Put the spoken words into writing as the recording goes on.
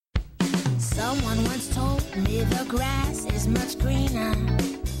Someone once told me the grass is much greener.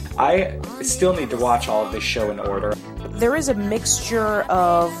 I still need to watch all of this show in order. There is a mixture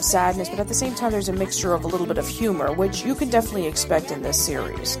of sadness, but at the same time there's a mixture of a little bit of humor, which you can definitely expect in this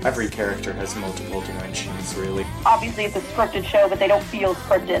series. Every character has multiple dimensions, really. Obviously it's a scripted show, but they don't feel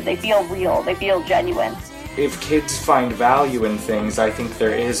scripted. They feel real. They feel genuine. If kids find value in things, I think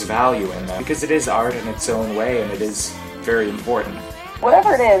there is value in them. Because it is art in its own way, and it is very important.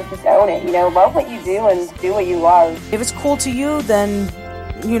 Whatever it is, just own it. Love what you do and do what you love. If it's cool to you, then,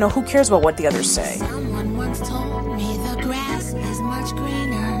 who cares about what the others say? Someone once told me the grass is much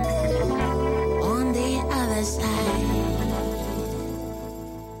greener on the other side.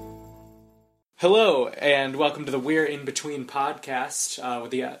 Hello, and welcome to the We're In Between podcast,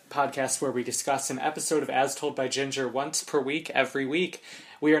 the podcast where we discuss an episode of As Told by Ginger once per week, every week.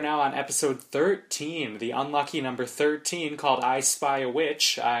 We are now on episode 13, the unlucky number 13, called I Spy a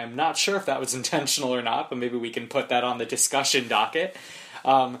Witch. I'm not sure if that was intentional or not, but maybe we can put that on the discussion docket.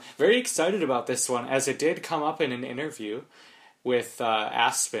 Very excited about this one, as it did come up in an interview with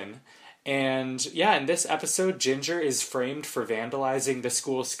Aspen. And yeah, in this episode, Ginger is framed for vandalizing the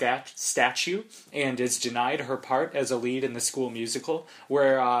school statue and is denied her part as a lead in the school musical,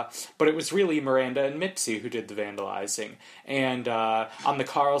 but it was really Miranda and Mitzi who did the vandalizing. And on the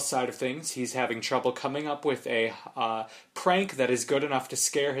Carl side of things, he's having trouble coming up with a prank that is good enough to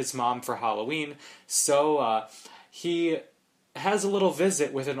scare his mom for Halloween, so he has a little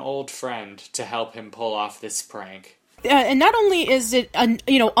visit with an old friend to help him pull off this prank. And not only is it,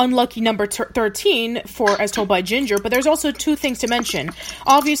 unlucky number 13 for As Told by Ginger, but there's also two things to mention.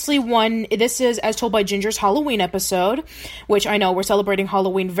 Obviously, one, this is As Told by Ginger's Halloween episode, which I know we're celebrating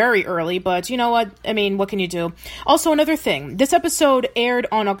Halloween very early, but you know what? I mean, what can you do? Also, another thing, this episode aired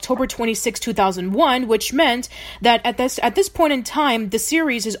on October 26, 2001, which meant that at this point in time, the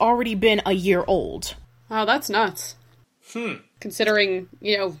series has already been a year old. Wow, that's nuts. Considering,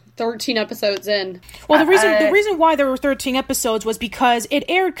 13 episodes in. Well, the reason why there were 13 episodes was because it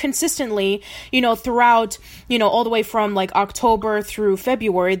aired consistently, throughout, all the way from like October through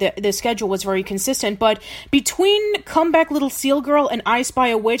February. The schedule was very consistent, but between Come Back Little Seal Girl and I Spy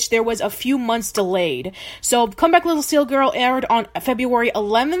a Witch, there was a few months delayed. So Come Back Little Seal Girl aired on February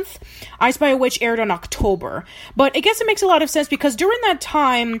 11th. I Spy a Witch aired on October. But I guess it makes a lot of sense because during that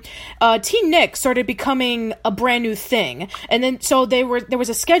time, Teen Nick started becoming a brand new thing. And then, so there was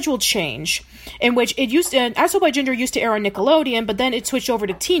a schedule change in which As Told by Ginger used to air on Nickelodeon, but then it switched over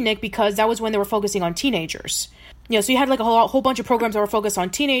to Teen Nick because that was when they were focusing on teenagers. So you had like a whole bunch of programs that were focused on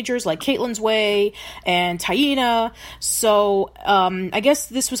teenagers, like Caitlin's Way and Taina. So I guess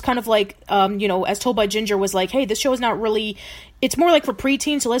this was kind of like, As Told by Ginger was like, hey, this show is not really, it's more like for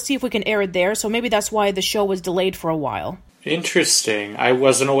preteens, so let's see if we can air it there. So maybe that's why the show was delayed for a while. Interesting. I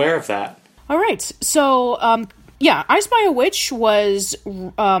wasn't aware of that. All right. So, I Spy a Witch was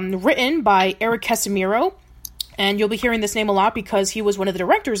written by Eric Casimiro, and you'll be hearing this name a lot because he was one of the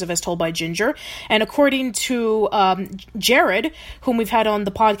directors of As Told by Ginger. And according to Jared, whom we've had on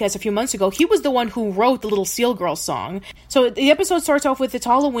the podcast a few months ago, he was the one who wrote the Little Seal Girl song. So the episode starts off with it's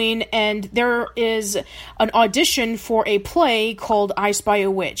Halloween, and there is an audition for a play called I Spy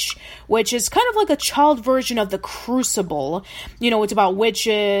a Witch, which is kind of like a child version of The Crucible. It's about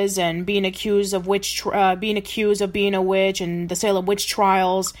witches and being accused of being a witch and the Salem witch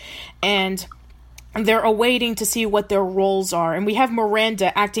trials, and they're awaiting to see what their roles are. And we have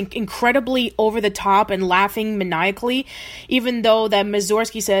Miranda acting incredibly over the top and laughing maniacally, even though that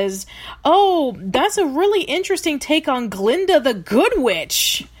Mazursky says, oh, that's a really interesting take on Glinda the Good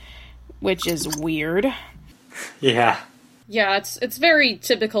Witch, which is weird. Yeah. Yeah, it's very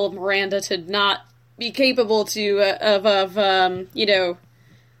typical of Miranda to not be capable of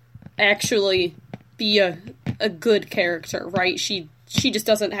actually be a good character, right? She just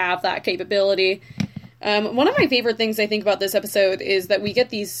doesn't have that capability. One of my favorite things I think about this episode is that we get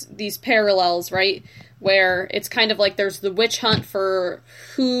these parallels, right? Where it's kind of like there's the witch hunt for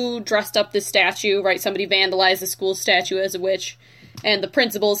who dressed up the statue, right? Somebody vandalized the school statue as a witch, and the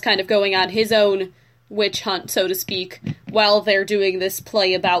principal's kind of going on his own witch hunt, so to speak, while they're doing this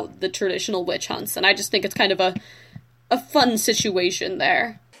play about the traditional witch hunts. And I just think it's kind of a fun situation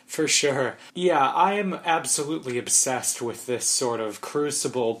there. For sure. Yeah, I am absolutely obsessed with this sort of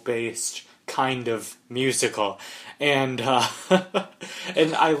Crucible-based kind of musical. And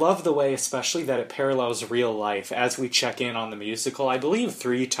and I love the way, especially, that it parallels real life as we check in on the musical, I believe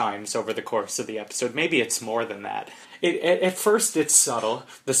 3 times over the course of the episode. Maybe it's more than that. At first, it's subtle,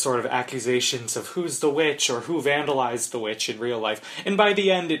 the sort of accusations of who's the witch or who vandalized the witch in real life. And by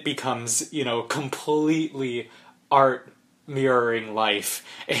the end, it becomes, completely art mirroring life.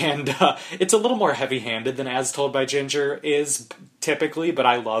 And it's a little more heavy-handed than As Told by Ginger is typically, but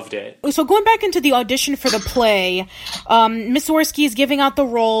I loved it. So going back into the audition for the play, Mussorgsky is giving out the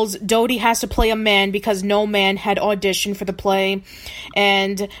roles. Dodie has to play a man because no man had auditioned for the play.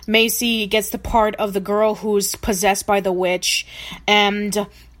 And Macy gets the part of the girl who's possessed by the witch. And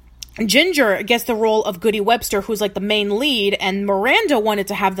Ginger gets the role of Goody Webster, who's like the main lead, and Miranda wanted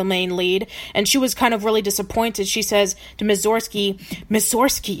to have the main lead, and she was kind of really disappointed. She says to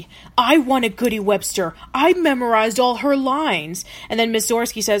Mussorgsky, I wanted Goody Webster. I memorized all her lines. And then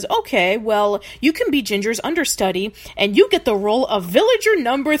Mussorgsky says, okay, well, you can be Ginger's understudy, and you get the role of villager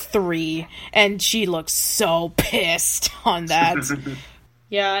number 3. And she looks so pissed on that.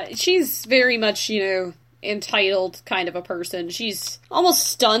 Yeah, she's very much, entitled kind of a person. She's almost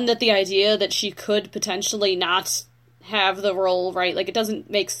stunned at the idea that she could potentially not have the role, right? Like, it doesn't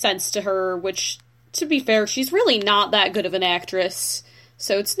make sense to her, which, to be fair, she's really not that good of an actress,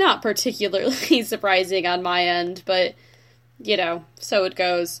 so it's not particularly surprising on my end, but, so it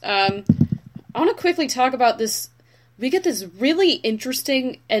goes. I want to quickly talk about this. We get this really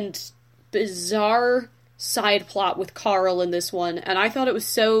interesting and bizarre side plot with Carl in this one, and I thought it was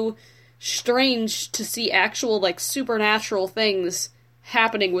so strange to see actual, supernatural things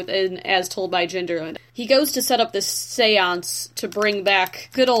happening within As Told by Ginger. He goes to set up this seance to bring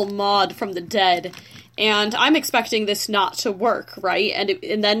back good old Maud from the dead, and I'm expecting this not to work, right?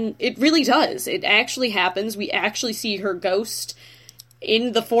 And then it really does. It actually happens. We actually see her ghost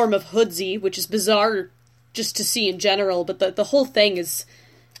in the form of Hoodsy, which is bizarre just to see in general, but the whole thing is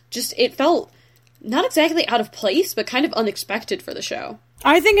just, it felt not exactly out of place, but kind of unexpected for the show.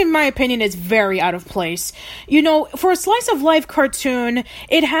 I think, in my opinion, it's very out of place. For a slice of life cartoon,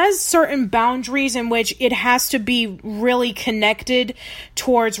 it has certain boundaries in which it has to be really connected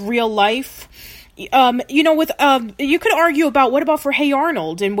towards real life. You could argue about what about for Hey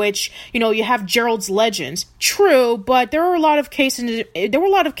Arnold, in which, you have Gerald's legends. True, but there were a lot of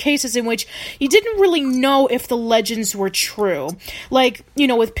cases in which you didn't really know if the legends were true. Like,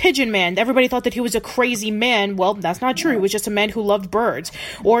 with Pigeon Man, everybody thought that he was a crazy man. Well, that's not true. He was just a man who loved birds.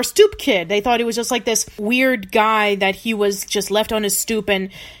 Or Stoop Kid, they thought he was just like this weird guy that he was just left on his stoop, and,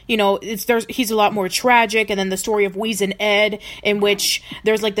 he's a lot more tragic. And then the story of Wheeze and Ed, in which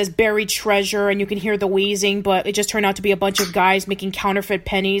there's like this buried treasure, and you can hear the wheezing, but it just turned out to be a bunch of guys making counterfeit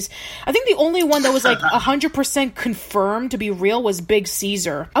pennies. I think the only one that was 100% confirmed to be real was Big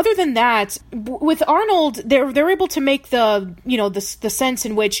Caesar. Other than that, with Arnold, they're able to make the sense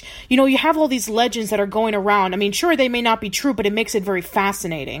in which, you have all these legends that are going around. I mean, sure, they may not be true, but it makes it very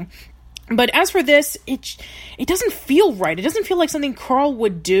fascinating. But as for this, it doesn't feel right. It doesn't feel like something Carl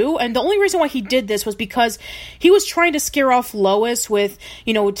would do. And the only reason why he did this was because he was trying to scare off Lois with,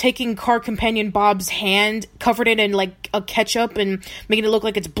 taking car companion Bob's hand, covered it in a ketchup and making it look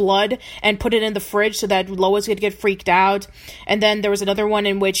like it's blood, and put it in the fridge so that Lois could get freaked out. And then there was another one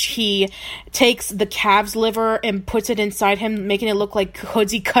in which he takes the calf's liver and puts it inside him, making it look like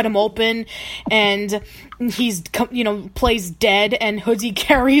Hoodsy cut him open, and he's, plays dead, and Hoodsy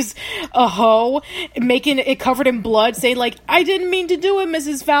carries a hoe, making it covered in blood, saying I didn't mean to do it,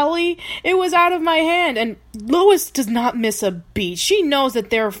 Mrs. Fowley. It was out of my hand. And Lois does not miss a beat. She knows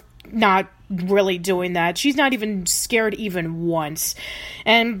that they're not really doing that. She's not even scared even once.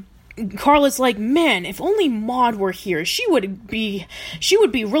 And Carl is like, man, if only Maud were here, she would be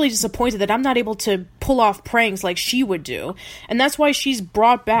really disappointed that I'm not able to pull off pranks like she would do. And that's why she's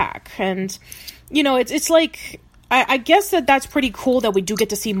brought back. And it's like, I guess that's pretty cool that we do get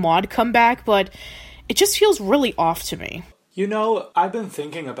to see Maud come back, but it just feels really off to me.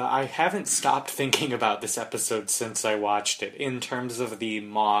 I haven't stopped thinking about this episode since I watched it, in terms of the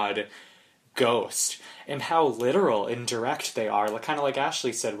Maud ghost, and how literal and direct they are, kind of like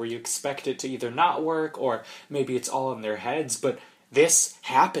Ashley said, where you expect it to either not work, or maybe it's all in their heads, but this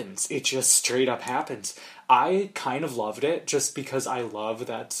happens. It just straight up happens. I kind of loved it, just because I love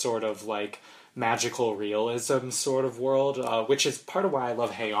that sort of, magical realism sort of world, which is part of why I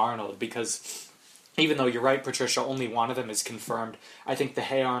love Hey Arnold, because even though you're right, Patricia, only one of them is confirmed, I think the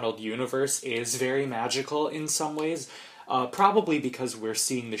Hey Arnold universe is very magical in some ways, probably because we're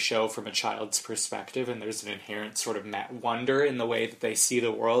seeing the show from a child's perspective, and there's an inherent sort of wonder in the way that they see the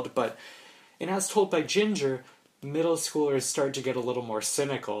world. But in As Told by Ginger, middle schoolers start to get a little more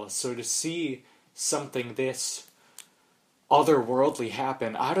cynical, so to see something this otherworldly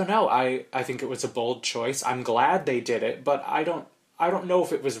happen, I don't know, I think it was a bold choice. I'm glad they did it, but I I don't know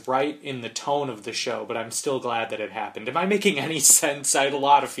if it was right in the tone of the show, but I'm still glad that it happened. Am I making any sense? I had a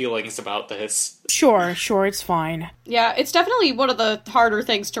lot of feelings about this. Sure, it's fine. Yeah, it's definitely one of the harder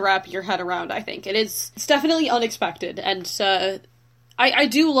things to wrap your head around, I think. It's definitely unexpected, and I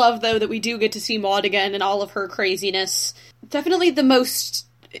do love, though, that we do get to see Maude again and all of her craziness. Definitely the most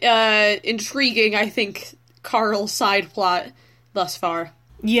intriguing, I think, Carl side plot thus far.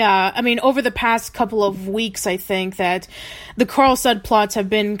 Yeah, I mean, over the past couple of weeks, I think that the Carl subplots have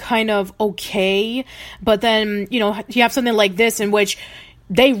been kind of okay, but then, you have something like this in which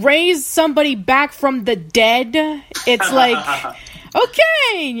they raise somebody back from the dead. It's like,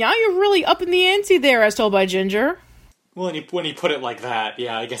 okay, now you're really up in the ante there, as told by Ginger. Well, when you put it like that,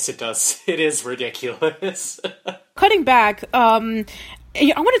 yeah, I guess it does. It is ridiculous. Cutting back, I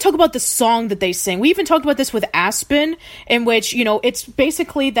want to talk about the song that they sing. We even talked about this with Aspen, in which, it's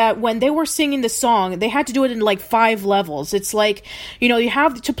basically that when they were singing the song, they had to do it in like 5 levels. It's like, you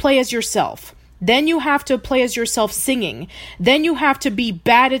have to play as yourself. Then you have to play as yourself singing. Then you have to be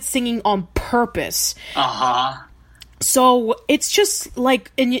bad at singing on purpose. Uh-huh. So it's just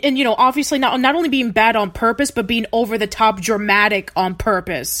like, and obviously not only being bad on purpose, but being over the top dramatic on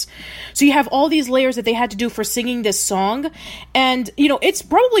purpose. So you have all these layers that they had to do for singing this song. And, it's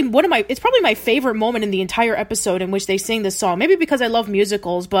probably my favorite moment in the entire episode in which they sing this song. Maybe because I love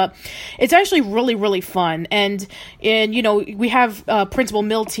musicals, but it's actually really, really fun. And we have Principal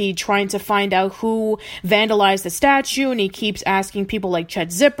Milty trying to find out who vandalized the statue, and he keeps asking people like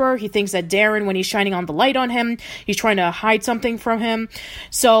Chet Zipper. He thinks that Darren, when he's shining on the light on him, he's trying to hide something from him.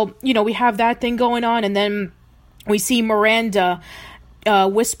 So, we have that thing going on, and then we see Miranda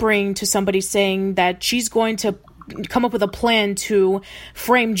whispering to somebody saying that she's going to come up with a plan to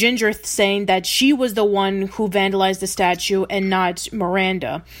frame Ginger, saying that she was the one who vandalized the statue and not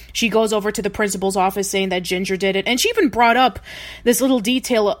Miranda. She goes over to the principal's office saying that Ginger did it, and she even brought up this little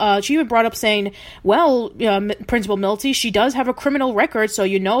detail. She even brought up saying, well, Principal Milty, she does have a criminal record, so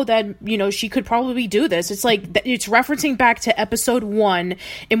that, she could probably do this. It's like, it's referencing back to episode 1,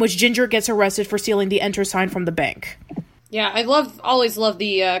 in which Ginger gets arrested for stealing the enter sign from the bank. Yeah, I always love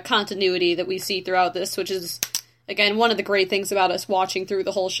the continuity that we see throughout this, which is, again, one of the great things about us watching through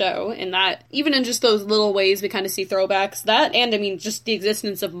the whole show, in that, even in just those little ways we kind of see throwbacks, that, and, I mean, just the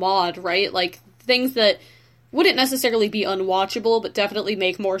existence of Maude, right? Like, things that wouldn't necessarily be unwatchable, but definitely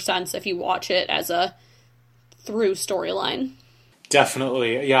make more sense if you watch it as a through storyline.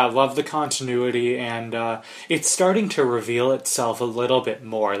 Definitely. Yeah, I love the continuity, and it's starting to reveal itself a little bit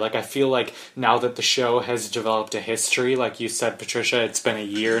more. Like, I feel like now that the show has developed a history, like you said, Patricia, it's been a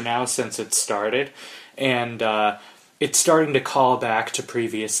year now since it started, and it's starting to call back to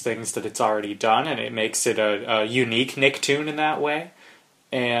previous things that it's already done, and it makes it a unique Nicktoon in that way,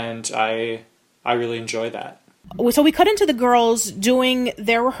 and I really enjoy that. So we cut into the girls doing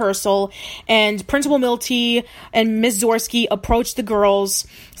their rehearsal, and Principal Milty and Ms. Zorsky approach the girls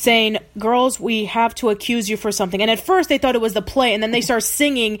saying, girls, we have to accuse you for something. And at first they thought it was the play, and then they start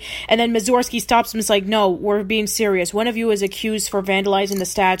singing, and then Ms. Zorsky stops them and is like, no, we're being serious. One of you is accused for vandalizing the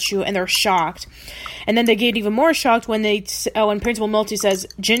statue, and they're shocked. And then they get even more shocked when Principal Milty says,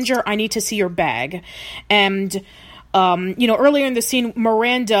 Ginger, I need to see your bag. And earlier in the scene,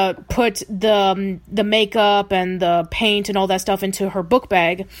 Miranda put the makeup and the paint and all that stuff into her book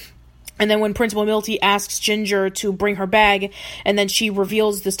bag. And then when Principal Milty asks Ginger to bring her bag, and then she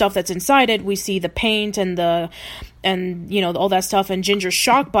reveals the stuff that's inside it, we see the paint and all that stuff, and Ginger's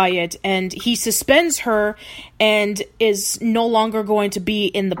shocked by it, and he suspends her and is no longer going to be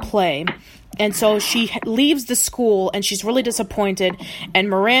in the play. And so she leaves the school, and she's really disappointed, and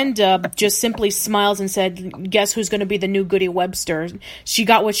Miranda just simply smiles and said, guess who's going to be the new Goody Webster? She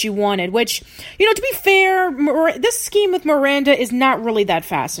got what she wanted, which, to be fair, this scheme with Miranda is not really that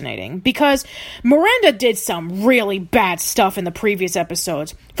fascinating, because Miranda did some really bad stuff in the previous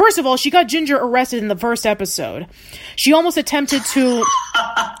episodes. First of all, she got Ginger arrested in the first episode. She almost attempted to...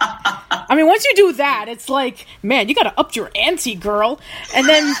 I mean, once you do that, it's like, man, you gotta up your ante, girl. And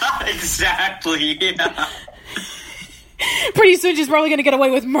then... Exactly, yeah. Pretty soon she's probably gonna get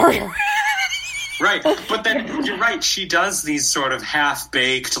away with murder. Right, but then, you're right, she does these sort of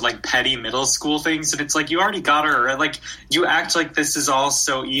half-baked, like, petty middle school things, and it's like, you already got her, like, you act like this is all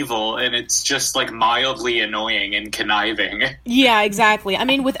so evil, and it's just, like, mildly annoying and conniving. Yeah, exactly. I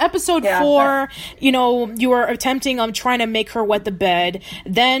mean, with episode 4, you were attempting trying to make her wet the bed.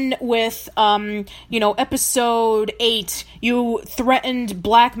 Then with, episode 8, you threatened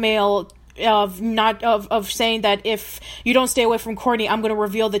blackmail of saying that if you don't stay away from Courtney, I'm going to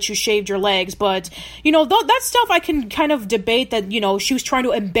reveal that you shaved your legs. But, that stuff I can kind of debate that, she was trying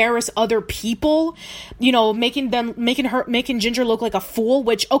to embarrass other people, making Ginger look like a fool,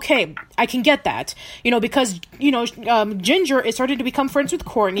 which, okay, I can get that, because, Ginger is starting to become friends with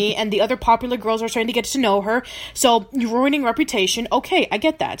Courtney and the other popular girls are starting to get to know her. So you're ruining reputation. Okay, I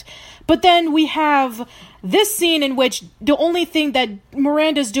get that. But then we have this scene in which the only thing that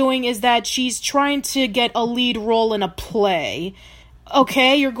Miranda's doing is that she's trying to get a lead role in a play.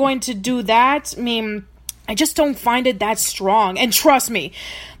 Okay, you're going to do that? I mean, I just don't find it that strong. And trust me,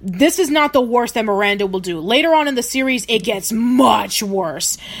 this is not the worst that Miranda will do. Later on in the series, it gets much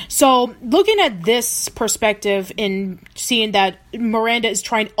worse. So, looking at this perspective in seeing that Miranda is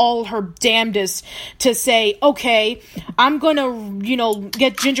trying all her damnedest to say, okay, I'm gonna,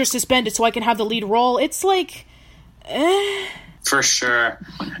 get Ginger suspended so I can have the lead role, it's like, For sure.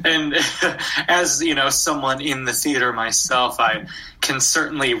 And as, someone in the theater myself, I can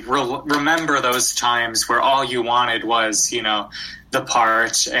certainly remember those times where all you wanted was, the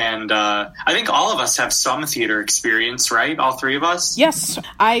part. And I think all of us have some theater experience, right? All three of us? Yes.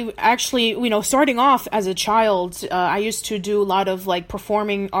 I actually, starting off as a child, I used to do a lot of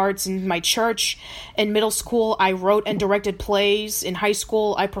performing arts in my church. In middle school, I wrote and directed plays. In high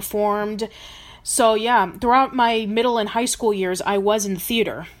school, I performed. So yeah, throughout my middle and high school years, I was in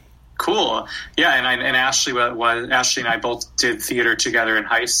theater. Cool. Yeah, and Ashley and I both did theater together in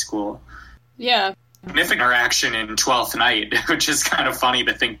high school. Yeah. Significant interaction in 12th Night, which is kind of funny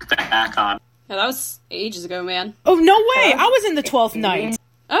to think back on. Yeah, that was ages ago, man. Oh, no way! I was in the 12th Night.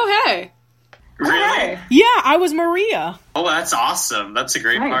 Oh, hey. Really? Yeah, I was Maria. Oh, that's awesome. That's a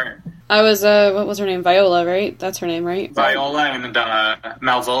great part. I was, what was her name? Viola, right? That's her name, right? Viola and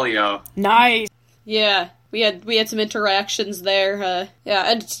Malvolio. Nice. Yeah, we had some interactions there.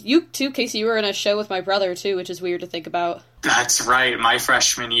 Yeah, and you too, Casey, you were in a show with my brother too, which is weird to think about. That's right. My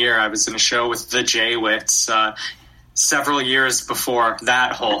freshman year, I was in a show with the J-Wits several years before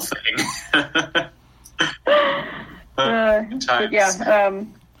that whole thing.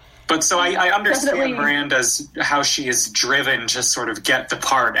 But so I understand Definitely. Miranda's, how she is driven to sort of get the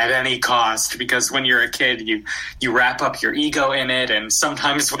part at any cost, because when you're a kid, you wrap up your ego in it, and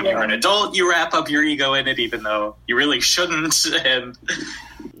sometimes when you're an adult, you wrap up your ego in it, even though you really shouldn't. And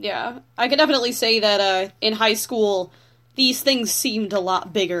Yeah, I can definitely say that in high school, these things seemed a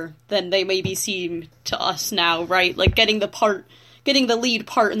lot bigger than they maybe seem to us now, right? Like getting the lead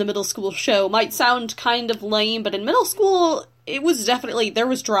part in the middle school show might sound kind of lame, but in middle school, it was definitely, there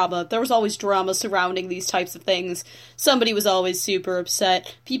was drama. There was always drama surrounding these types of things. Somebody was always super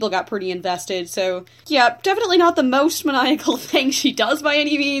upset. People got pretty invested. So, yeah, definitely not the most maniacal thing she does by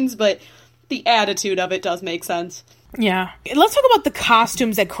any means, but the attitude of it does make sense. Yeah. Let's talk about the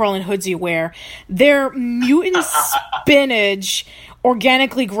costumes that Carl and Hoodsey wear. They're mutant spinach,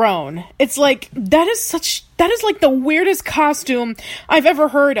 organically grown. It's like, that is like the weirdest costume I've ever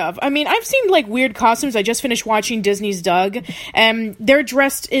heard of. I mean, I've seen weird costumes. I just finished watching Disney's Doug, and they're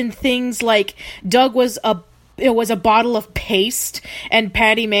dressed in things like Doug was a bottle of paste, and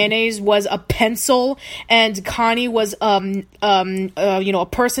Patty Mayonnaise was a pencil, and Connie was a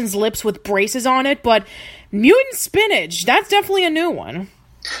person's lips with braces on it. But mutant spinach, that's definitely a new one.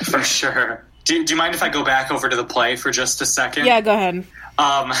 for sure. Do you mind if I go back over to the play for just a second? Yeah, go ahead.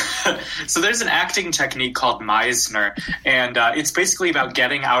 So there's an acting technique called Meisner, and it's basically about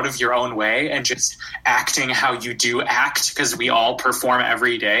getting out of your own way and just acting how you do act, because we all perform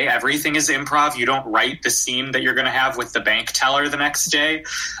every day. Everything is improv. You don't write the scene that you're going to have with the bank teller the next day.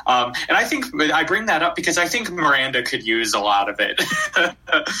 And I think I bring that up because I think Miranda could use a lot of it.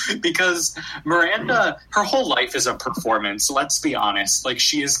 Because Miranda, her whole life is a performance. Let's be honest.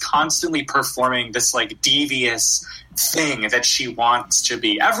 She is constantly performing this devious thing that she wants to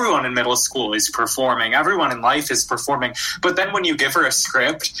be. Everyone in middle school is performing. Everyone in life is performing. But then when you give her a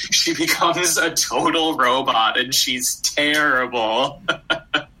script, she becomes a total robot, and she's terrible.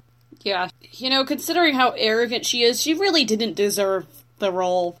 Yeah. Considering how arrogant she is, she really didn't deserve the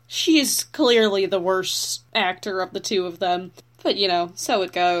role. She's clearly the worst actor of the two of them. But, so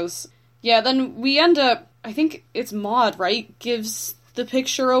it goes. Yeah, then we end up, I think it's Maud, right? Gives the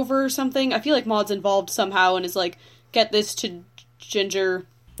picture over or something. I feel like Maud's involved somehow and is get this to Ginger.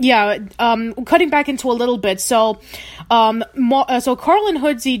 Yeah, cutting back into a little bit. So Carl and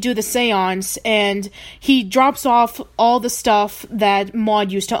Hoodsey do the seance, and he drops off all the stuff that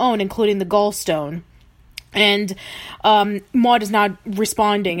Maud used to own, including the gallstone. And Maude is not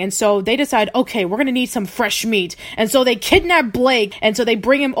responding. And so they decide, okay, we're going to need some fresh meat. And so they kidnap Blake. And so they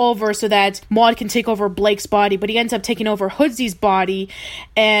bring him over so that Maude can take over Blake's body. But he ends up taking over Hoodsy's body.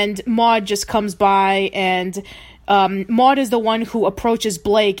 And Maude just comes by, and Maude is the one who approaches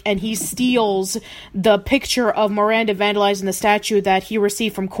Blake, and he steals the picture of Miranda vandalizing the statue that he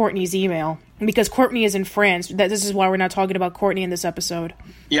received from Courtney's email. Because Courtney is in France. This is why we're not talking about Courtney in this episode.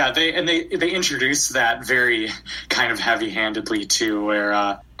 Yeah, they introduce that very kind of heavy-handedly too,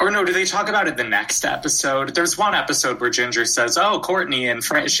 where or no, do they talk about it the next episode? There's one episode where Ginger says, "Oh, Courtney in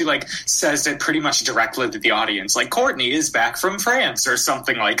France." She says it pretty much directly to the audience, like Courtney is back from France or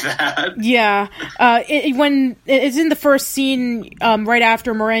something like that. Yeah, when it's in the first scene, right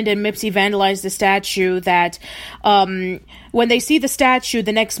after Miranda and Mipsy vandalize the statue, that when they see the statue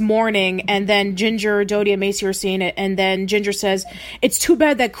the next morning, and then Ginger, Dodie, and Macy are seeing it, and then Ginger says, "It's too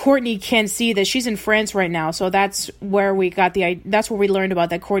bad that Courtney can't see this. She's in France right now." So that's where we learned about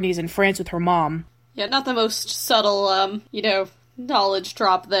that Courtney's in France with her mom. Yeah, not the most subtle, knowledge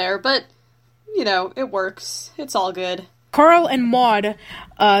drop there, but, it works. It's all good. Carl and Maude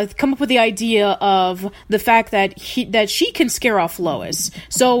come up with the idea of the fact that she can scare off Lois.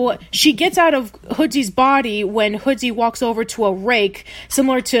 So she gets out of Hoodsy's body when Hoodsy walks over to a rake,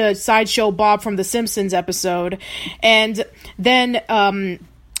 similar to Sideshow Bob from the Simpsons episode, and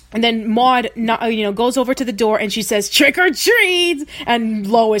then Maude, goes over to the door and she says, "Trick or treat!" And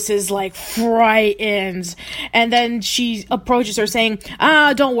Lois is frightened. And then she approaches her saying,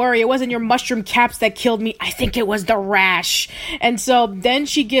 "Don't worry, it wasn't your mushroom caps that killed me. I think it was the rash." And so then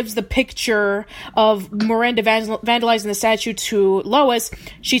she gives the picture of Miranda vandalizing the statue to Lois.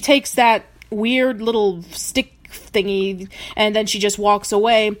 She takes that weird little stick thingy, and then she just walks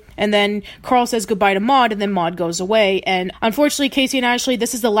away, and then Carl says goodbye to Maude, and then Maude goes away. And unfortunately, Casey and Ashley,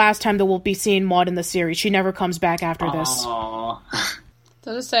 this is the last time that we'll be seeing Maude in the series. She never comes back after this.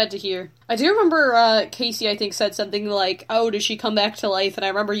 That is sad to hear. I do remember Casey, I think, said something like, "Oh, does she come back to life?" And I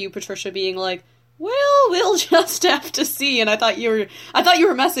remember you, Patricia, being like, "Well, we'll just have to see." And I thought you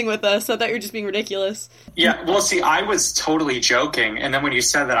were messing with us. I thought you were just being ridiculous. Yeah, well, see, I was totally joking, and then when you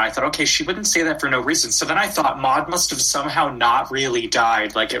said that, I thought, okay, she wouldn't say that for no reason. So then I thought Maude must have somehow not really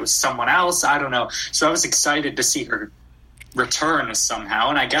died, like it was someone else. I don't know. So I was excited to see her return somehow,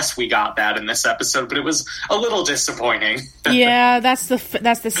 and I guess we got that in this episode, but it was a little disappointing. Yeah, that's the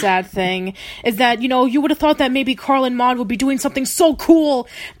sad thing, is that, you would have thought that maybe Carl and Maude would be doing something so cool,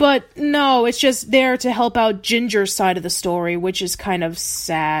 but no, it's just there to help out Ginger's side of the story, which is kind of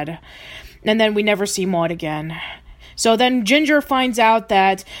sad. And then we never see Maude again. So then Ginger finds out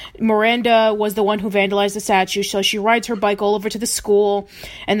that Miranda was the one who vandalized the statue, so she rides her bike all over to the school,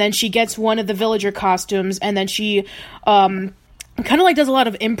 and then she gets one of the villager costumes, and then she kind of does a lot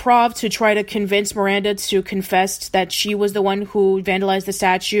of improv to try to convince Miranda to confess that she was the one who vandalized the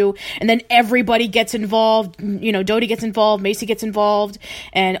statue. And then everybody gets involved. Dodie gets involved, Macy gets involved,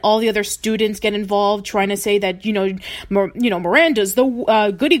 and all the other students get involved, trying to say that Miranda's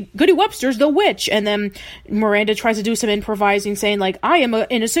the Goody Webster's the witch. And then Miranda tries to do some improvising, saying I am an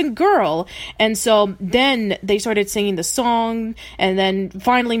innocent girl. And so then they started singing the song, and then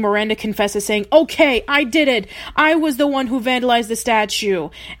finally Miranda confesses, saying, "Okay, I did it. I was the one who vandalized the statue."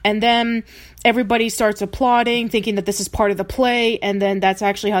 And then everybody starts applauding, thinking that this is part of the play, and then that's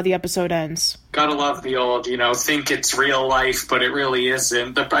actually how the episode ends. Gotta love the old, think it's real life, but it really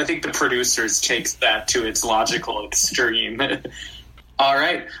isn't. I think the producers takes that to its logical extreme. All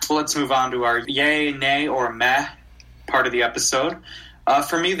right, well, let's move on to our yay, nay, or meh part of the episode.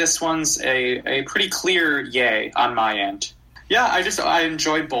 For me, this one's a pretty clear yay on my end. Yeah, I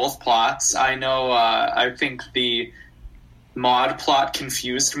enjoyed both plots. I know, I think the Maude plot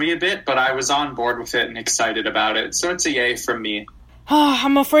confused me a bit, but I was on board with it and excited about it, so it's a yay from me.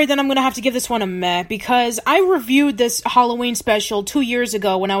 I'm afraid that I'm going to have to give this one a meh, because I reviewed this Halloween special 2 years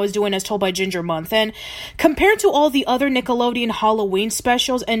ago when I was doing As Told by Ginger Month, and compared to all the other Nickelodeon Halloween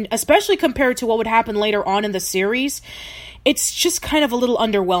specials, and especially compared to what would happen later on in the series, it's just kind of a little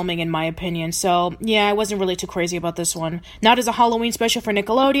underwhelming in my opinion. So yeah, I wasn't really too crazy about this one. Not as a Halloween special for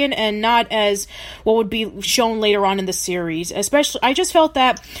Nickelodeon, and not as what would be shown later on in the series. Especially, I just felt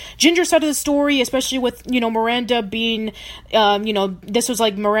that Ginger's side of the story, especially with, Miranda being, this was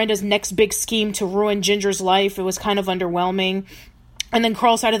Miranda's next big scheme to ruin Ginger's life. It was kind of underwhelming. And then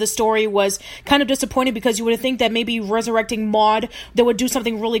Carl's side of the story was kind of disappointing, because you would think that maybe resurrecting Maude, they would do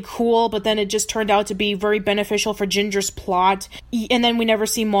something really cool, but then it just turned out to be very beneficial for Ginger's plot. And then we never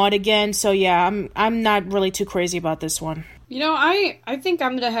see Maude again, so yeah, I'm not really too crazy about this one. I think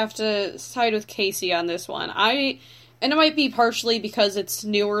I'm gonna have to side with Casey on this one. And it might be partially because it's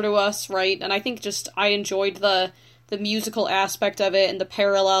newer to us, right? And I think just I enjoyed the musical aspect of it and the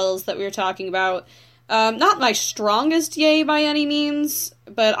parallels that we were talking about. Not my strongest yay by any means,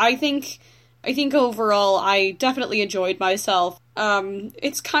 but I think overall I definitely enjoyed myself.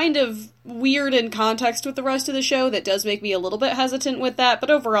 It's kind of weird in context with the rest of the show that does make me a little bit hesitant with that, but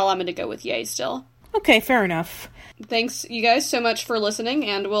overall I'm going to go with yay still. Okay, fair enough. Thanks, you guys, so much for listening,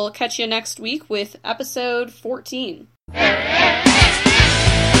 and we'll catch you next week with episode 14.